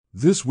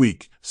This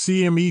week,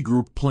 CME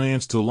Group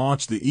plans to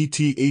launch the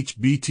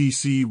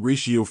ETH-BTC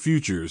Ratio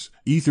Futures,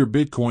 Ether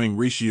Bitcoin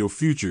Ratio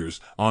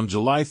Futures, on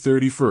July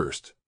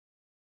 31st.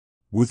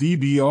 With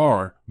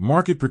EBR,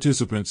 market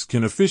participants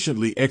can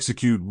efficiently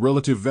execute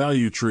relative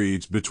value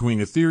trades between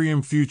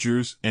Ethereum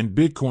futures and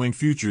Bitcoin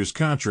futures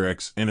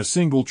contracts in a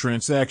single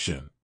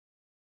transaction.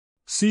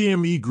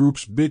 CME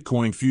Group's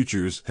Bitcoin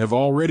futures have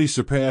already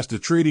surpassed a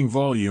trading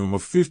volume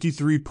of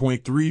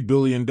 $53.3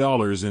 billion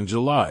in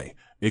July,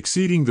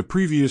 exceeding the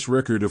previous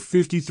record of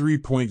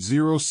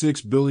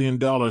 $53.06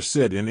 billion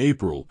set in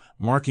April,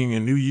 marking a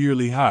new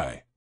yearly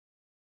high.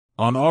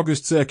 On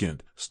August 2nd,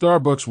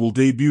 Starbucks will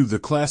debut the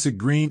classic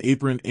Green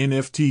Apron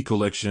NFT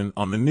collection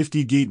on the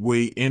Nifty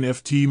Gateway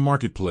NFT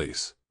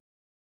marketplace.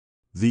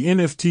 The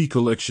NFT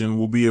collection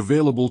will be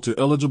available to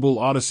eligible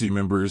Odyssey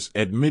members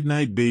at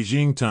midnight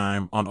Beijing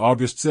time on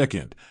August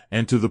 2nd,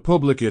 and to the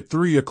public at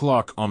 3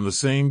 o'clock on the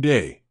same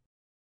day.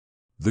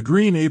 The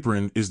Green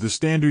Apron is the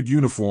standard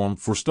uniform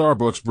for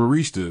Starbucks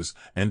baristas,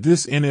 and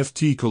this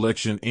NFT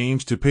collection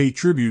aims to pay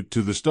tribute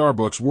to the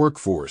Starbucks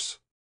workforce.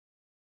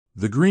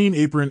 The Green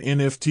Apron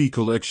NFT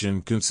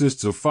collection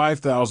consists of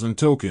 5,000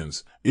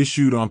 tokens,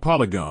 issued on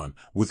Polygon,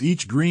 with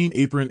each Green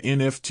Apron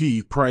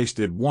NFT priced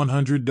at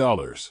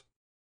 $100.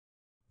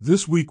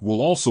 This week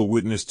will also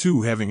witness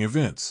two halving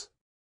events.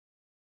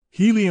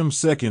 Helium's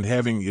second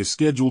halving is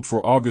scheduled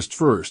for August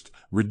 1st,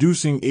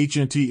 reducing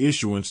HNT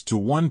issuance to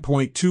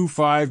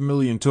 1.25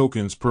 million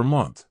tokens per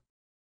month.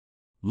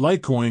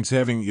 Litecoin's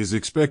halving is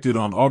expected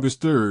on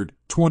August 3rd,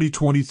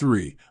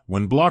 2023,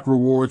 when block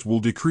rewards will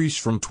decrease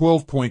from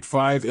 12.5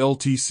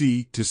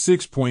 LTC to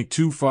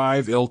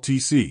 6.25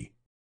 LTC.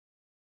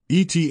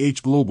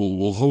 ETH Global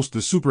will host the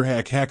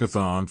SuperHack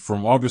Hackathon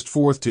from August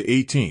 4th to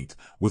 18th,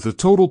 with a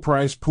total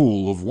prize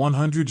pool of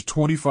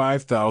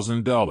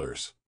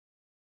 $125,000.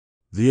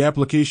 The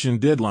application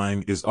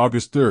deadline is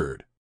August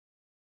 3rd.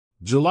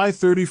 July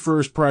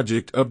 31st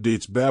project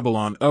updates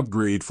Babylon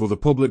upgrade for the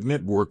public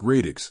network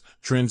Radix,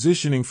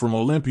 transitioning from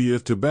Olympia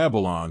to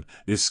Babylon,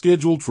 is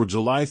scheduled for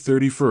July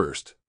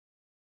 31st.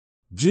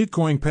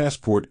 Gitcoin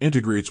Passport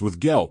integrates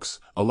with Galx,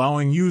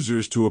 allowing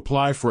users to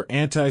apply for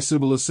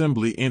anti-Sybil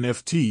Assembly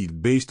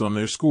NFT based on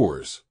their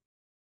scores.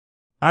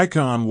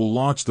 Icon will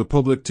launch the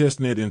public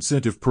testnet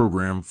incentive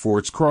program for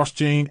its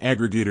cross-chain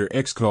aggregator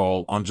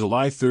Xcall on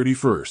July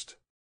 31st.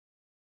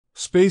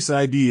 Space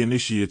ID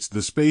initiates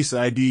the Space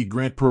ID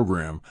grant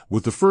program,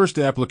 with the first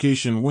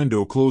application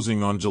window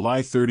closing on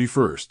July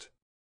 31st.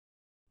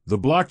 The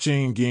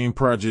blockchain game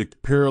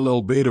project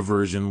Parallel Beta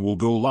version will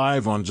go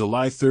live on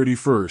July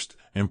 31st.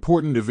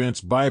 Important events: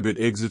 Bybit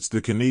exits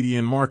the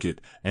Canadian market,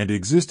 and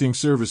existing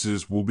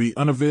services will be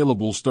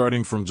unavailable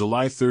starting from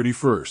July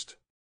 31st.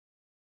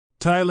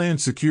 Thailand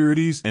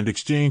Securities and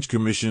Exchange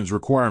Commission's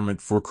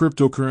requirement for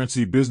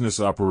cryptocurrency business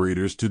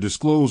operators to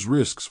disclose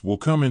risks will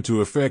come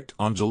into effect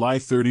on July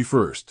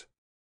 31st.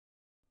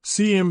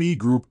 CME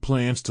Group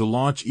plans to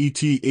launch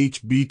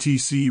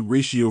ETH-BTC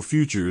Ratio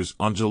Futures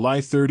on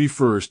July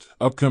 31st.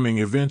 Upcoming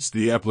events: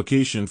 the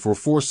application for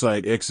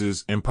Foresight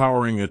X's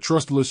Empowering a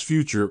Trustless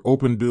Future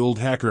Open Build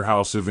Hacker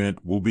House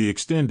event will be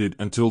extended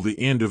until the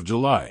end of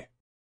July.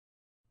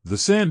 The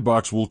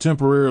Sandbox will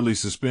temporarily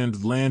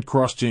suspend land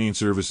cross-chain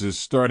services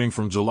starting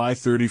from July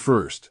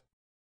 31st.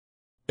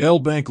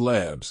 L-Bank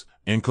Labs,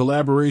 in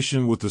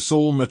collaboration with the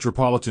Seoul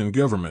Metropolitan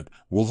Government,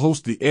 will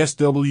host the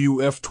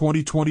SWF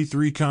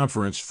 2023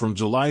 conference from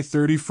July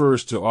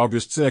 31st to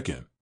August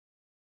 2nd.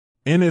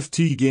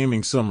 NFT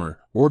Gaming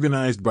Summer,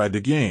 organized by The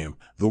Game,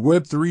 the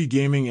Web3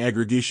 gaming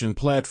aggregation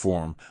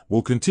platform,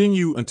 will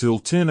continue until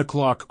 10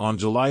 o'clock on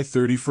July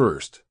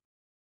 31st.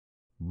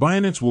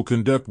 Binance will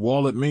conduct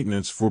wallet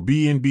maintenance for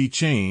BNB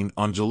Chain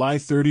on July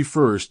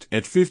 31st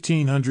at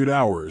 1500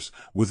 hours,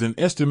 with an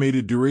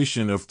estimated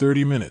duration of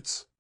 30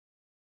 minutes.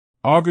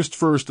 August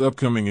 1st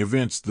upcoming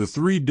events: the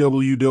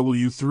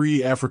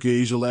 3WW3 Africa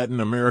Asia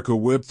Latin America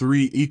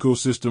Web3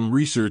 Ecosystem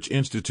Research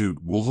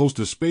Institute will host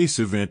a space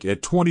event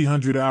at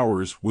 2000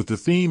 hours with the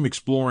theme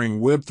exploring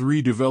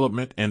Web3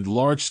 development and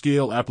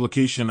large-scale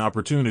application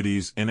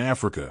opportunities in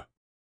Africa.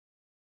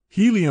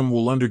 Helium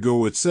will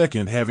undergo its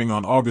second halving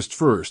on August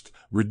 1st,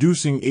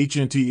 reducing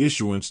HNT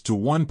issuance to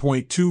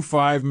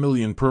 1.25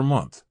 million per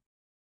month.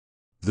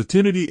 The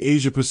Tinity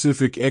Asia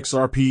Pacific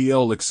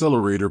XRPL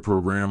Accelerator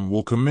Program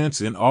will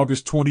commence in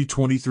August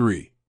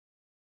 2023.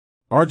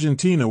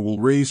 Argentina will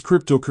raise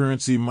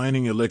cryptocurrency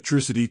mining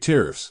electricity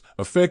tariffs,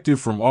 effective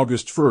from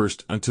August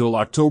 1st until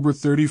October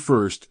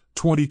 31st,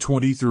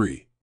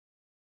 2023.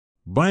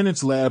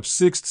 Binance Lab's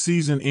sixth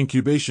season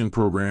incubation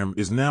program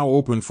is now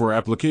open for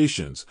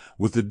applications,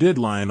 with the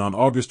deadline on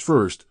August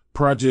 1st.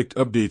 Project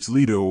updates: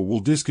 Lido will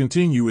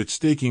discontinue its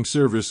staking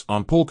service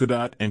on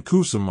Polkadot and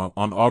Kusama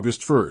on August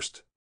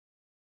 1st.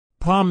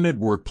 Palm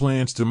Network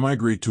plans to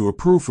migrate to a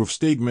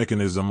proof-of-stake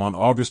mechanism on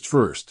August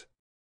 1st.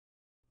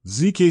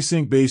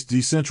 zkSync-based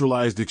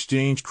decentralized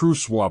exchange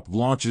CruSwap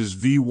launches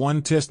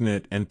V1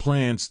 testnet and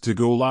plans to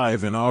go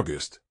live in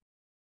August.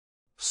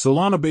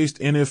 Solana-based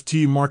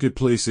NFT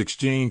marketplace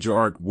exchange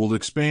Art will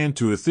expand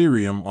to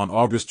Ethereum on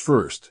August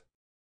 1st.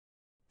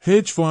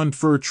 Hedge fund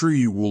Fir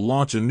Tree will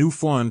launch a new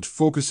fund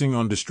focusing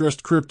on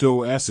distressed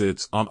crypto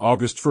assets on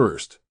August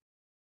 1st.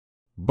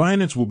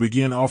 Binance will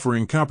begin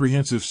offering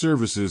comprehensive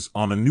services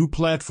on a new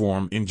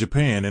platform in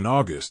Japan in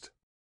August.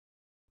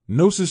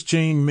 Gnosis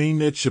Chain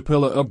mainnet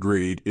Shapella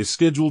upgrade is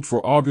scheduled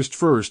for August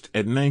 1st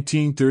at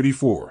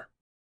 1934.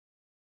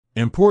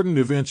 Important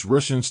events: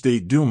 Russian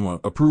State Duma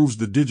approves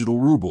the digital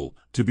ruble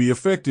to be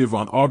effective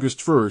on August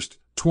 1st,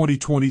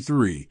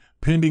 2023,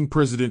 pending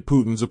President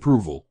Putin's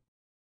approval.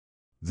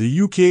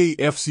 The UK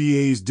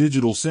FCA's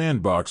digital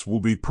sandbox will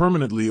be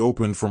permanently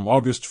open from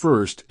August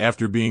 1st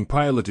after being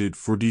piloted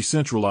for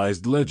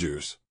decentralized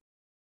ledgers.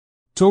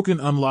 Token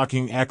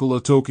unlocking: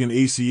 Aquila token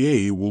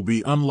ACA will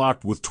be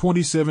unlocked with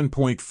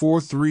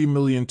 27.43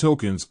 million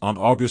tokens on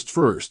August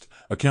 1st,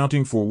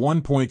 accounting for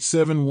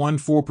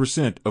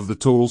 1.714% of the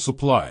total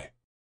supply.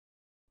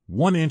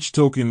 1inch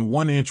token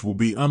 1inch will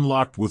be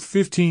unlocked with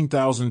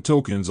 15,000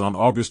 tokens on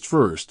August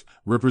 1st,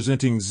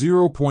 representing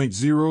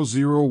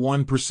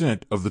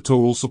 0.001% of the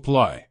total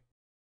supply.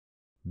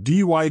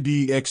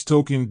 DYDX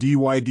token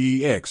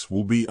DYDX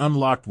will be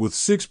unlocked with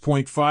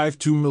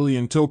 6.52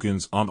 million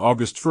tokens on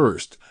August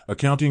 1st,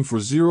 accounting for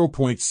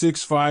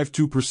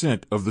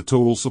 0.652% of the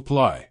total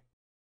supply.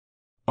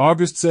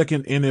 August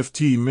 2nd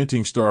NFT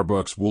minting: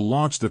 Starbucks will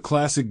launch the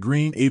classic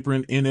Green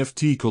Apron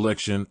NFT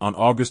collection on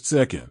August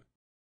 2nd.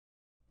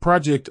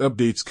 Project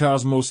updates: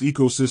 Cosmos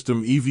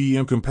ecosystem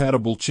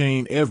EVM-compatible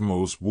chain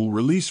Evmos will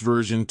release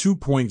version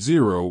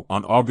 2.0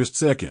 on August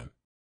 2nd.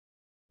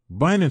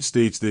 Binance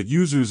states that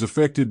users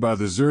affected by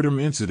the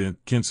Zertum incident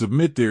can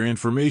submit their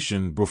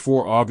information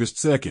before August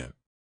 2nd.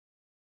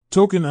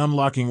 Token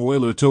unlocking: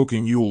 Euler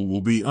token Yule will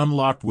be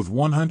unlocked with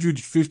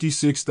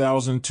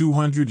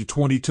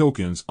 156,220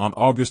 tokens on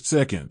August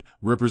 2nd,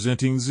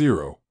 representing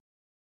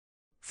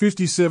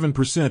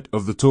 0.57%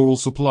 of the total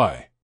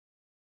supply.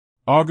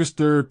 August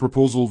 3rd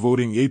proposal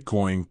voting: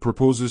 ApeCoin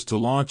proposes to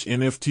launch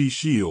NFT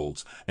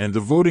shields, and the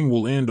voting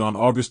will end on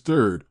August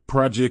 3rd.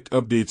 Project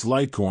updates: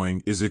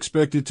 Litecoin is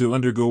expected to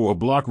undergo a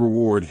block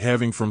reward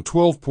halving from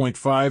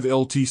 12.5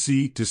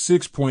 LTC to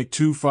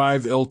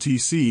 6.25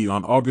 LTC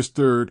on August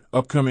 3rd.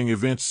 Upcoming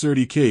events: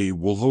 CertiK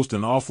will host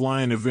an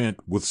offline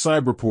event with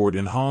Cyberport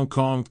in Hong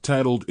Kong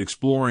titled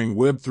Exploring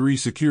Web3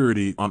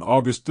 Security on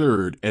August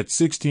 3rd at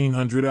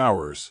 1600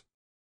 hours.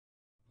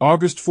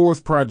 August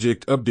 4th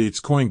project updates: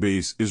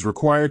 Coinbase is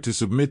required to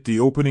submit the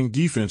opening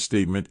defense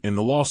statement in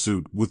the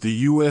lawsuit with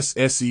the US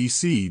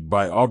SEC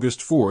by August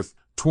 4th,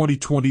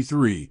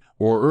 2023,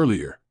 or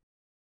earlier.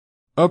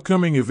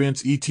 Upcoming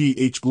events: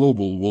 ETH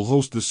Global will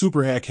host the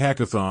SuperHack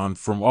Hackathon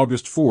from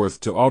August 4th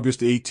to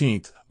August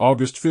 18th.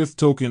 August 5th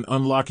token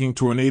unlocking: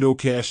 Tornado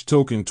Cash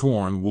token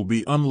Torn will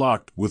be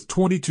unlocked with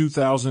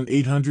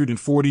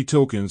 22,840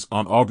 tokens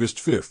on August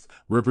 5th,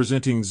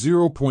 representing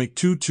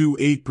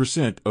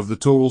 0.228% of the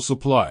total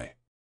supply.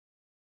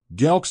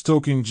 Galx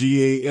token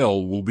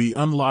GAL will be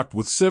unlocked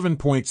with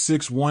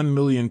 7.61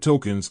 million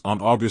tokens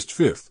on August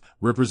 5th,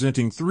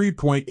 representing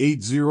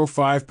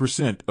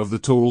 3.805% of the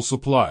total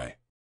supply.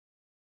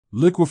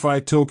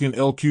 Liquify token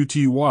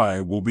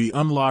LQTY will be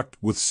unlocked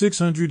with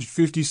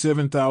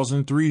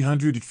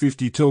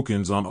 657,350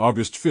 tokens on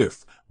August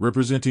 5th,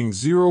 representing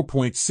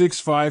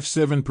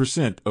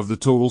 0.657% of the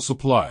total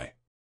supply.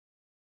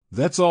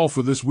 That's all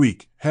for this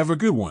week. Have a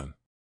good one.